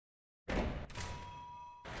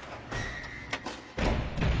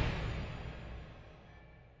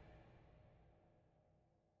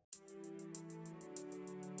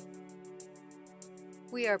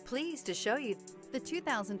We are pleased to show you the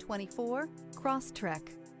 2024 Crosstrek.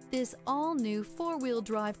 This all-new four-wheel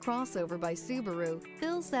drive crossover by Subaru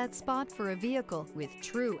fills that spot for a vehicle with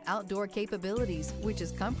true outdoor capabilities, which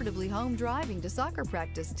is comfortably home driving to soccer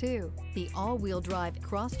practice too. The all-wheel drive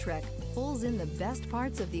Crosstrek pulls in the best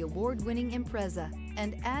parts of the award-winning Impreza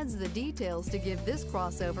and adds the details to give this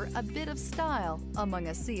crossover a bit of style among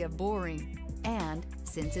a sea of boring. And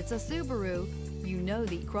since it's a Subaru, you know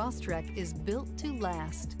the Crosstrek is built to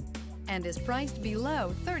last and is priced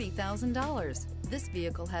below $30,000. This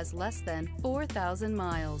vehicle has less than 4,000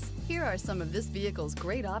 miles. Here are some of this vehicle's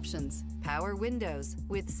great options: power windows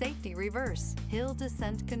with safety reverse, hill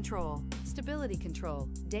descent control, stability control,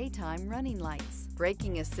 daytime running lights,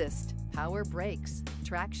 braking assist, power brakes,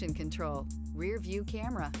 traction control, rear view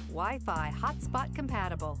camera, Wi-Fi hotspot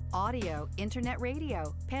compatible, audio, internet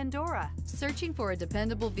radio, Pandora. Searching for a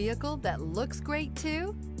dependable vehicle that looks great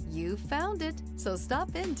too? You found it, so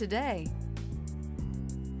stop in today.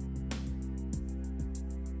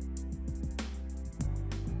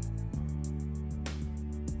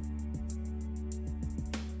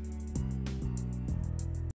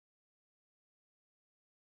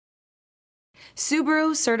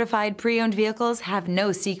 Subaru certified pre-owned vehicles have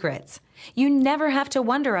no secrets. You never have to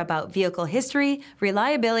wonder about vehicle history,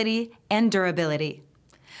 reliability, and durability.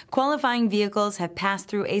 Qualifying vehicles have passed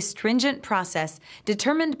through a stringent process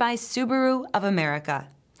determined by Subaru of America.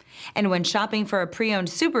 And when shopping for a pre-owned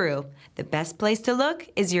Subaru, the best place to look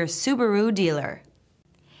is your Subaru dealer.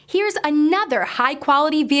 Here's another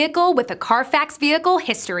high-quality vehicle with a Carfax Vehicle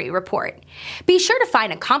History Report. Be sure to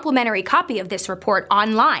find a complimentary copy of this report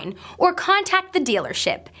online or contact the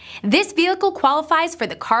dealership. This vehicle qualifies for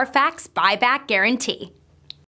the Carfax Buyback Guarantee.